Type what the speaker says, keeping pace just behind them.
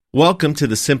Welcome to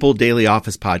the Simple Daily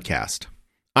Office Podcast.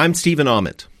 I'm Stephen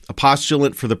Ament, a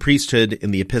postulant for the priesthood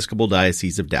in the Episcopal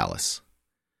Diocese of Dallas.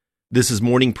 This is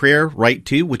Morning Prayer, Rite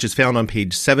 2, which is found on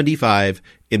page 75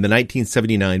 in the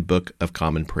 1979 Book of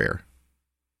Common Prayer.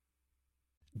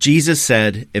 Jesus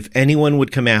said, "If anyone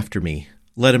would come after me,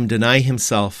 let him deny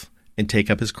himself and take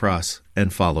up his cross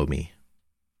and follow me."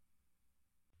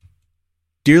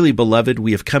 Dearly beloved,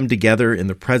 we have come together in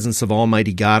the presence of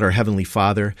Almighty God, our Heavenly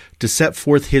Father, to set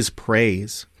forth His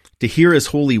praise, to hear His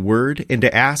holy word, and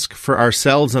to ask for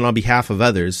ourselves and on behalf of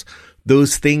others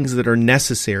those things that are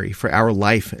necessary for our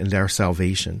life and our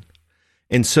salvation.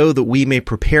 And so that we may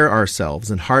prepare ourselves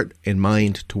in heart and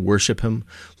mind to worship Him,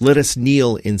 let us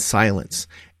kneel in silence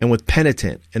and with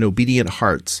penitent and obedient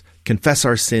hearts confess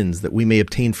our sins that we may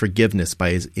obtain forgiveness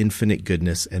by His infinite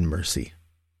goodness and mercy.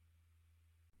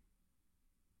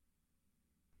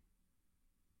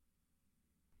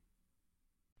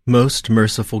 Most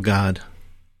merciful God,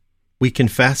 we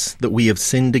confess that we have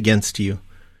sinned against you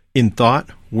in thought,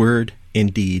 word,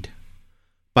 and deed,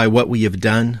 by what we have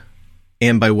done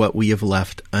and by what we have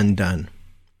left undone.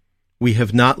 We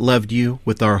have not loved you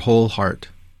with our whole heart.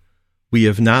 We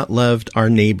have not loved our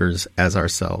neighbors as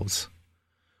ourselves.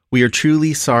 We are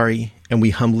truly sorry and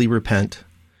we humbly repent.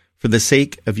 For the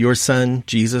sake of your Son,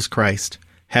 Jesus Christ,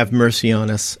 have mercy on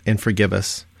us and forgive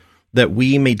us, that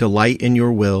we may delight in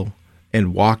your will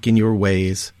and walk in your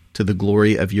ways to the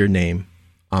glory of your name.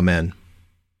 Amen.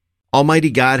 Almighty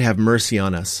God, have mercy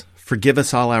on us. Forgive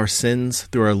us all our sins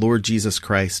through our Lord Jesus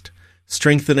Christ.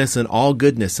 Strengthen us in all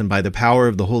goodness, and by the power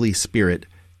of the Holy Spirit,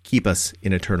 keep us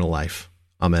in eternal life.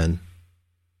 Amen.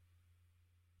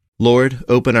 Lord,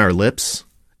 open our lips,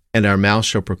 and our mouth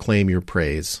shall proclaim your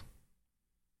praise.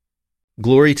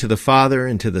 Glory to the Father,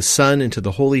 and to the Son, and to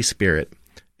the Holy Spirit,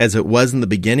 as it was in the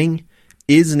beginning,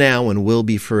 is now, and will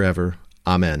be forever.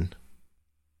 Amen.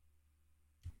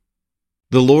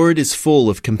 The Lord is full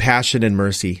of compassion and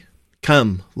mercy.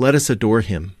 Come, let us adore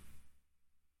Him.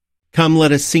 Come,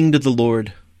 let us sing to the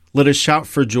Lord. Let us shout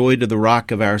for joy to the rock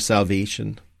of our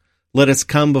salvation. Let us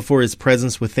come before His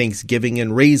presence with thanksgiving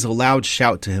and raise a loud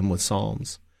shout to Him with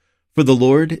psalms. For the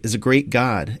Lord is a great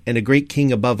God and a great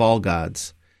King above all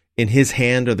gods. In His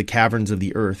hand are the caverns of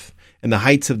the earth, and the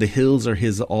heights of the hills are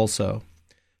His also.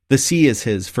 The sea is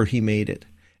His, for He made it,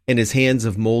 and His hands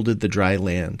have molded the dry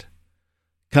land.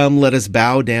 Come, let us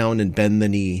bow down and bend the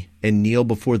knee, and kneel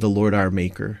before the Lord our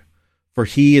Maker. For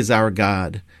He is our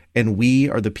God, and we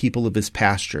are the people of His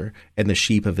pasture and the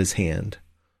sheep of His hand.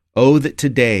 Oh, that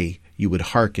today you would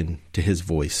hearken to His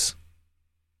voice.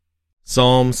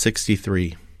 Psalm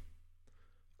 63.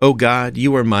 O God,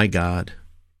 you are my God.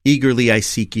 Eagerly I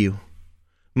seek you.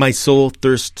 My soul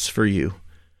thirsts for you.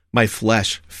 My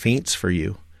flesh faints for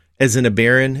you, as in a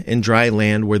barren and dry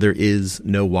land where there is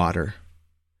no water.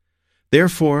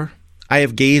 Therefore, I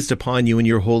have gazed upon you in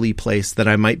your holy place, that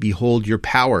I might behold your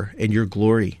power and your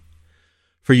glory.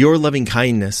 For your loving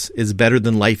kindness is better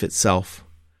than life itself.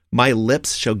 My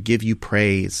lips shall give you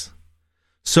praise.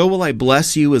 So will I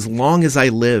bless you as long as I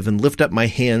live and lift up my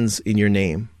hands in your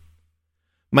name.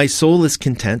 My soul is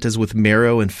content as with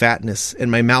marrow and fatness, and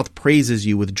my mouth praises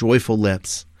you with joyful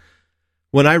lips.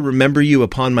 When I remember you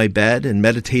upon my bed and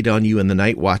meditate on you in the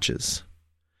night watches.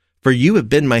 For you have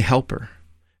been my helper,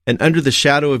 and under the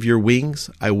shadow of your wings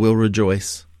I will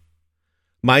rejoice.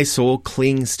 My soul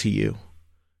clings to you.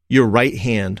 Your right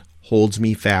hand holds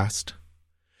me fast.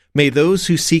 May those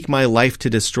who seek my life to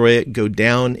destroy it go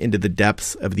down into the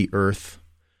depths of the earth.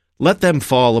 Let them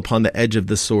fall upon the edge of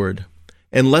the sword,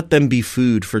 and let them be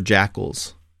food for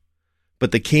jackals.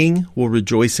 But the king will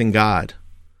rejoice in God.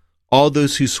 All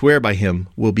those who swear by Him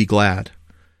will be glad,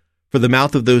 for the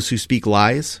mouth of those who speak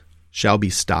lies shall be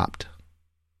stopped.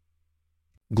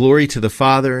 Glory to the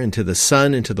Father, and to the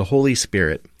Son, and to the Holy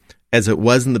Spirit, as it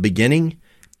was in the beginning,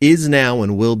 is now,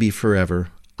 and will be forever.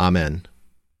 Amen.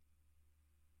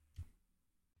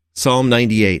 Psalm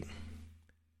 98.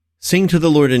 Sing to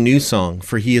the Lord a new song,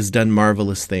 for He has done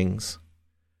marvelous things.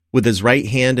 With His right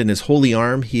hand and His holy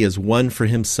arm He has won for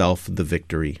Himself the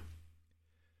victory.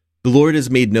 The Lord has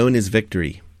made known His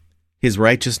victory. His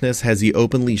righteousness has He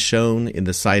openly shown in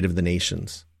the sight of the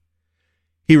nations.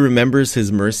 He remembers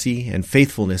His mercy and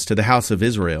faithfulness to the house of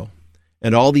Israel,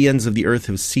 and all the ends of the earth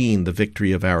have seen the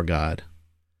victory of our God.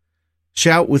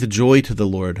 Shout with joy to the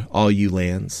Lord, all you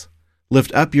lands.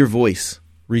 Lift up your voice,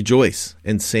 rejoice,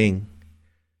 and sing.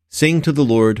 Sing to the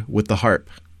Lord with the harp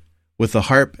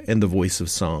and the voice of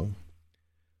song.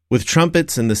 With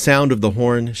trumpets and the sound of the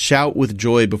horn, shout with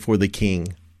joy before the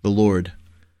King, the Lord.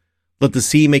 Let the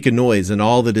sea make a noise and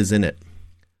all that is in it,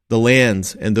 the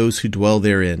lands and those who dwell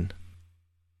therein.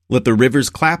 Let the rivers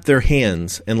clap their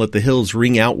hands, and let the hills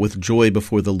ring out with joy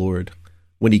before the Lord,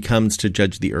 when he comes to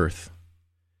judge the earth.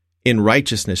 In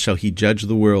righteousness shall he judge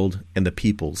the world and the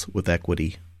peoples with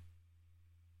equity.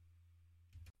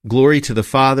 Glory to the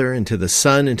Father, and to the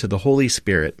Son, and to the Holy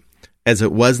Spirit, as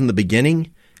it was in the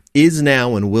beginning, is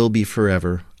now, and will be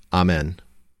forever. Amen.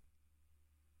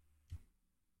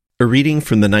 A reading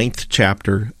from the 9th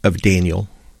chapter of Daniel.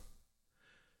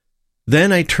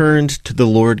 Then I turned to the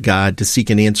Lord God to seek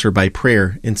an answer by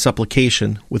prayer and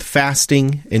supplication, with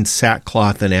fasting and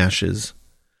sackcloth and ashes.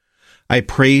 I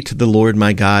prayed to the Lord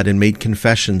my God and made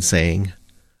confession, saying,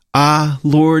 Ah,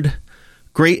 Lord,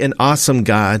 great and awesome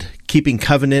God, keeping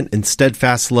covenant and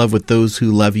steadfast love with those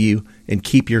who love you and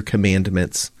keep your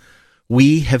commandments.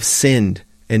 We have sinned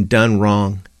and done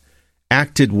wrong,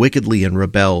 acted wickedly and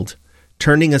rebelled,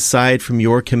 turning aside from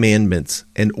your commandments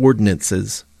and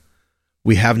ordinances.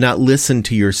 We have not listened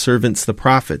to your servants the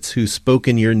prophets, who spoke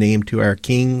in your name to our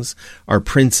kings, our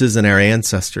princes, and our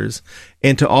ancestors,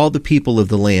 and to all the people of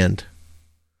the land.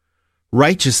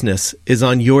 Righteousness is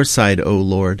on your side, O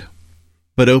Lord,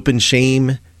 but open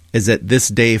shame is that this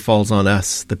day falls on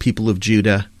us, the people of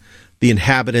Judah, the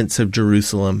inhabitants of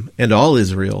Jerusalem, and all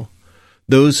Israel,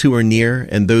 those who are near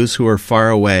and those who are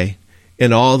far away,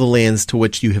 in all the lands to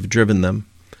which you have driven them,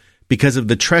 because of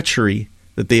the treachery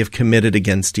that they have committed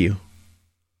against you.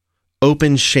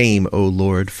 Open shame, O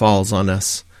Lord, falls on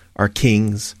us, our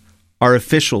kings, our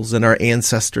officials, and our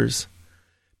ancestors,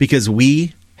 because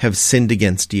we have sinned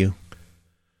against you.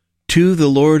 To the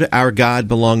Lord our God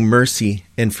belong mercy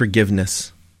and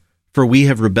forgiveness, for we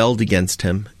have rebelled against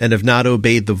him, and have not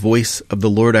obeyed the voice of the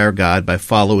Lord our God by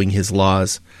following his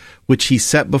laws, which he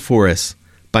set before us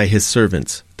by his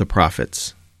servants, the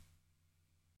prophets.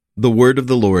 The word of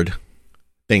the Lord.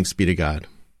 Thanks be to God.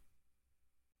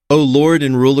 O Lord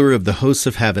and ruler of the hosts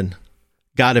of heaven,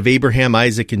 God of Abraham,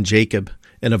 Isaac, and Jacob,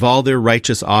 and of all their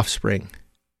righteous offspring,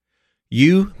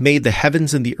 you made the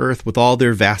heavens and the earth with all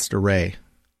their vast array.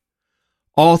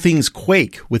 All things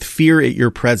quake with fear at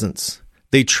your presence.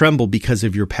 They tremble because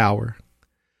of your power.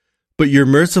 But your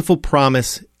merciful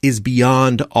promise is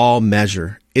beyond all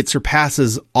measure. It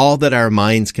surpasses all that our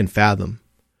minds can fathom.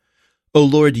 O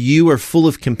Lord, you are full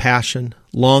of compassion,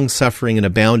 long-suffering, and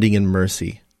abounding in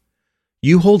mercy.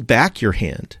 You hold back your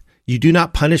hand. You do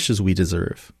not punish as we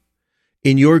deserve.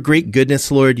 In your great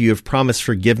goodness, Lord, you have promised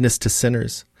forgiveness to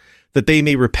sinners, that they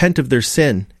may repent of their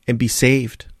sin and be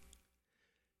saved.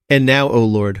 And now, O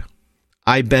Lord,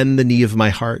 I bend the knee of my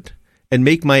heart and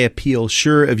make my appeal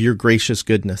sure of your gracious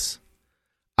goodness.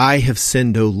 I have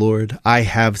sinned, O Lord, I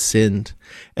have sinned,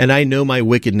 and I know my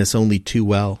wickedness only too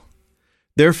well.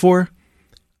 Therefore,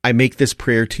 I make this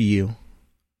prayer to you.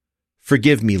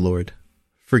 Forgive me, Lord,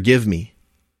 forgive me.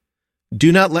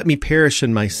 Do not let me perish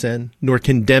in my sin, nor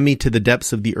condemn me to the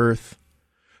depths of the earth.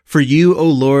 For you, O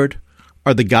Lord,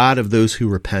 are the God of those who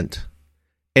repent,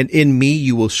 and in me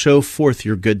you will show forth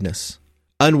your goodness.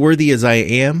 Unworthy as I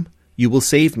am, you will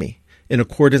save me, in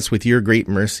accordance with your great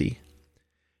mercy.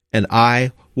 And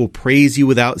I will praise you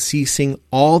without ceasing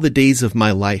all the days of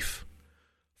my life.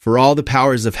 For all the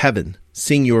powers of heaven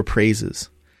sing your praises,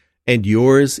 and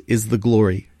yours is the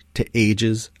glory to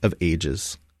ages of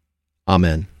ages.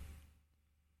 Amen.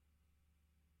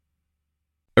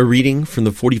 A reading from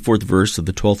the 44th verse of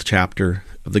the 12th chapter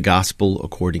of the Gospel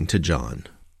according to John.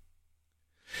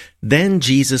 Then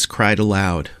Jesus cried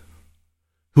aloud,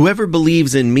 Whoever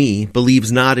believes in me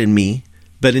believes not in me,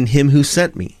 but in him who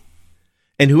sent me.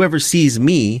 And whoever sees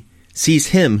me sees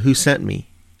him who sent me.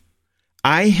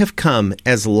 I have come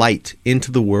as light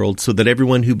into the world so that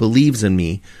everyone who believes in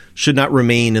me should not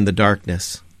remain in the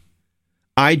darkness.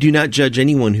 I do not judge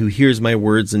anyone who hears my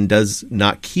words and does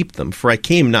not keep them, for I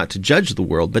came not to judge the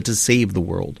world, but to save the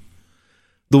world.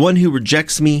 The one who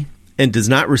rejects me and does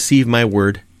not receive my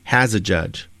word has a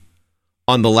judge.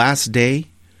 On the last day,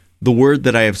 the word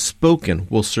that I have spoken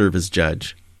will serve as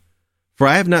judge. For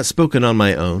I have not spoken on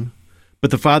my own,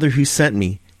 but the Father who sent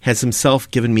me has himself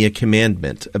given me a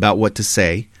commandment about what to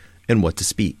say and what to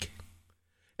speak.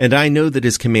 And I know that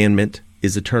his commandment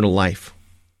is eternal life.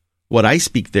 What I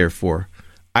speak, therefore,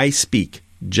 I speak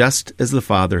just as the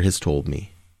Father has told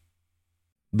me.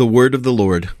 The word of the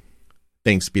Lord.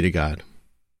 Thanks be to God.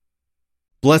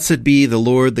 Blessed be the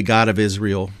Lord, the God of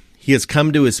Israel. He has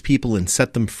come to his people and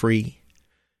set them free.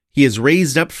 He has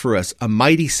raised up for us a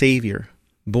mighty Savior,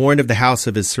 born of the house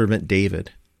of his servant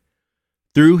David.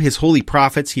 Through his holy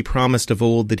prophets he promised of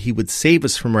old that he would save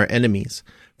us from our enemies,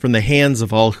 from the hands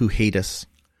of all who hate us.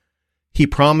 He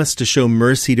promised to show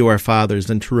mercy to our fathers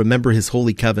and to remember his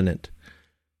holy covenant.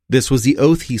 This was the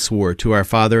oath he swore to our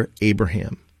father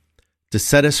Abraham, to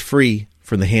set us free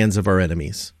from the hands of our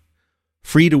enemies,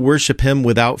 free to worship him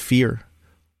without fear,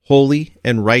 holy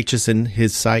and righteous in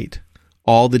his sight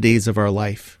all the days of our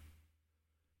life.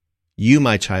 You,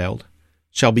 my child,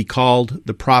 shall be called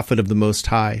the prophet of the Most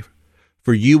High,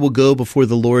 for you will go before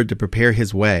the Lord to prepare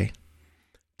his way,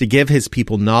 to give his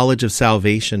people knowledge of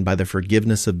salvation by the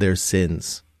forgiveness of their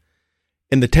sins.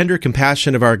 In the tender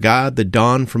compassion of our God, the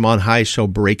dawn from on high shall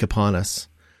break upon us,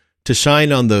 to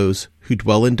shine on those who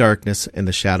dwell in darkness and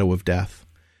the shadow of death,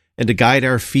 and to guide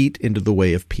our feet into the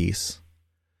way of peace.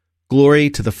 Glory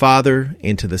to the Father,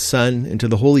 and to the Son, and to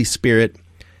the Holy Spirit,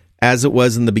 as it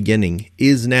was in the beginning,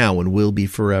 is now, and will be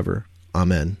forever.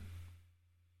 Amen.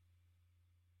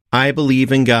 I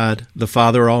believe in God, the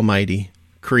Father Almighty,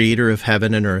 creator of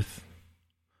heaven and earth.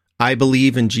 I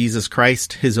believe in Jesus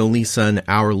Christ, his only Son,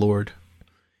 our Lord.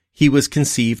 He was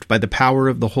conceived by the power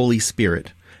of the Holy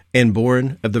Spirit and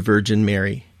born of the Virgin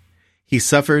Mary. He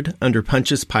suffered under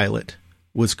Pontius Pilate,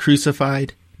 was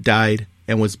crucified, died,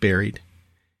 and was buried.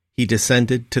 He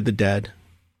descended to the dead.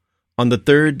 On the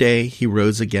third day he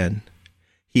rose again.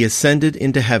 He ascended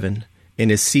into heaven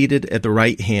and is seated at the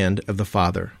right hand of the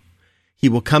Father. He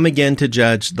will come again to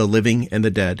judge the living and the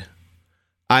dead.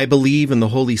 I believe in the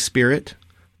Holy Spirit,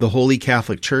 the Holy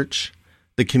Catholic Church,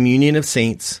 the communion of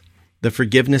saints, the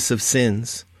forgiveness of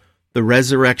sins, the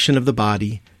resurrection of the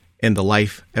body, and the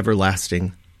life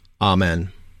everlasting.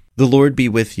 Amen. The Lord be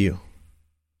with you,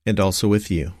 and also with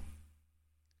you.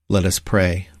 Let us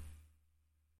pray.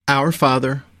 Our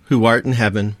Father, who art in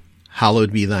heaven,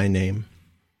 hallowed be thy name.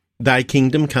 Thy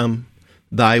kingdom come,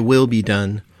 thy will be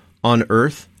done, on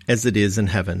earth as it is in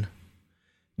heaven.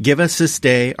 Give us this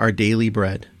day our daily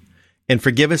bread, and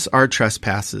forgive us our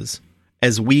trespasses,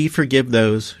 as we forgive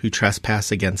those who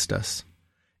trespass against us.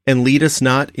 And lead us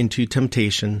not into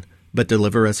temptation, but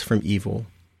deliver us from evil.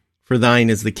 For thine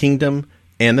is the kingdom,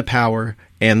 and the power,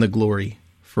 and the glory,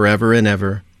 forever and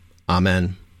ever.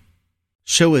 Amen.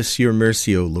 Show us your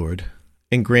mercy, O Lord,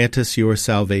 and grant us your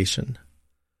salvation.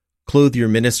 Clothe your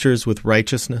ministers with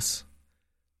righteousness.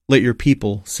 Let your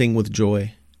people sing with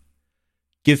joy.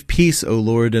 Give peace, O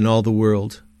Lord, in all the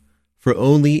world, for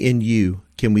only in you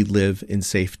can we live in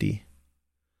safety.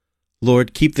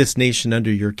 Lord, keep this nation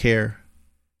under your care,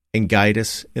 and guide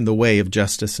us in the way of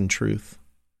justice and truth.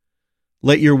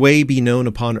 Let your way be known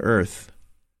upon earth,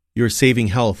 your saving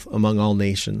health among all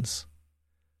nations.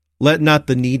 Let not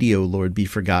the needy, O Lord, be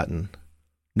forgotten,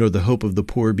 nor the hope of the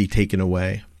poor be taken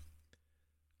away.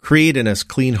 Create in us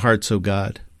clean hearts, O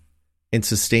God, and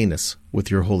sustain us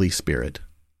with your Holy Spirit.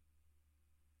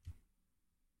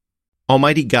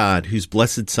 Almighty God, whose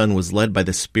blessed Son was led by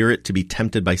the Spirit to be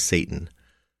tempted by Satan,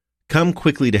 come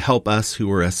quickly to help us who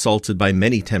are assaulted by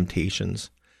many temptations.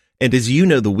 And as you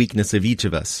know the weakness of each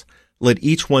of us, let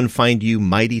each one find you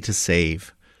mighty to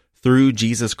save, through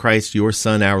Jesus Christ, your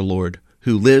Son, our Lord,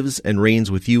 who lives and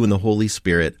reigns with you in the Holy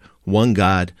Spirit, one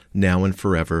God, now and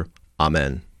forever.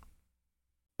 Amen.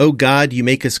 O God, you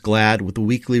make us glad with the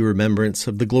weekly remembrance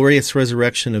of the glorious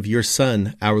resurrection of your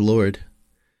Son, our Lord.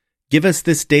 Give us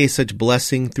this day such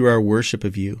blessing through our worship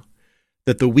of you,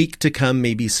 that the week to come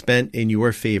may be spent in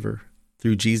your favor,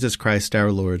 through Jesus Christ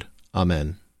our Lord.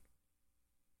 Amen.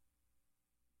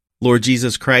 Lord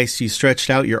Jesus Christ, you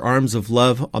stretched out your arms of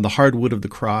love on the hard wood of the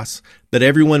cross, that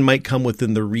everyone might come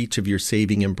within the reach of your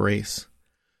saving embrace.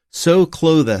 So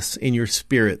clothe us in your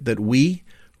Spirit, that we,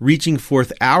 reaching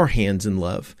forth our hands in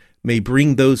love, may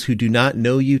bring those who do not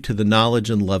know you to the knowledge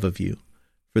and love of you,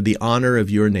 for the honor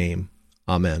of your name.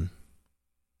 Amen.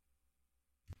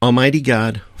 Almighty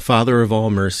God, Father of all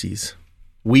mercies,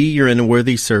 we, your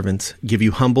unworthy servants, give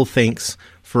you humble thanks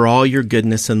for all your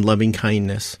goodness and loving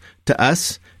kindness to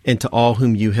us and to all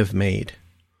whom you have made.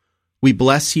 We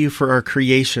bless you for our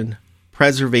creation,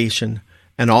 preservation,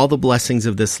 and all the blessings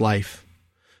of this life,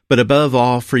 but above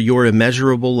all for your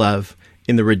immeasurable love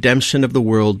in the redemption of the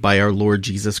world by our Lord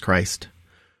Jesus Christ,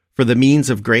 for the means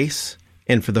of grace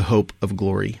and for the hope of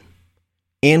glory.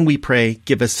 And we pray,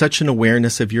 give us such an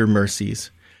awareness of your mercies,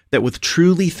 that with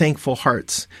truly thankful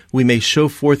hearts we may show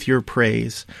forth your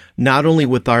praise, not only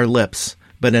with our lips,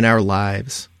 but in our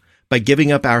lives, by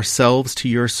giving up ourselves to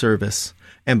your service,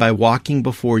 and by walking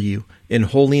before you in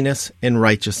holiness and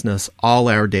righteousness all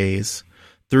our days,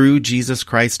 through Jesus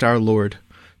Christ our Lord,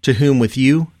 to whom with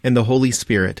you and the Holy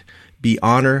Spirit be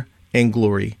honor and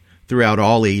glory throughout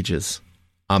all ages.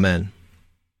 Amen.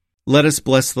 Let us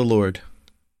bless the Lord.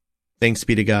 Thanks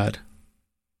be to God.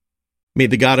 May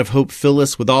the God of hope fill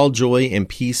us with all joy and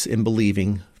peace in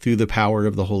believing through the power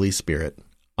of the Holy Spirit.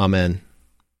 Amen.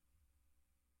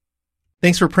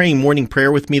 Thanks for praying morning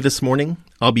prayer with me this morning.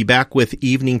 I'll be back with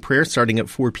evening prayer starting at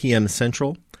 4 p.m.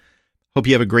 Central. Hope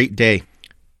you have a great day.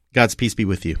 God's peace be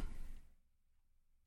with you.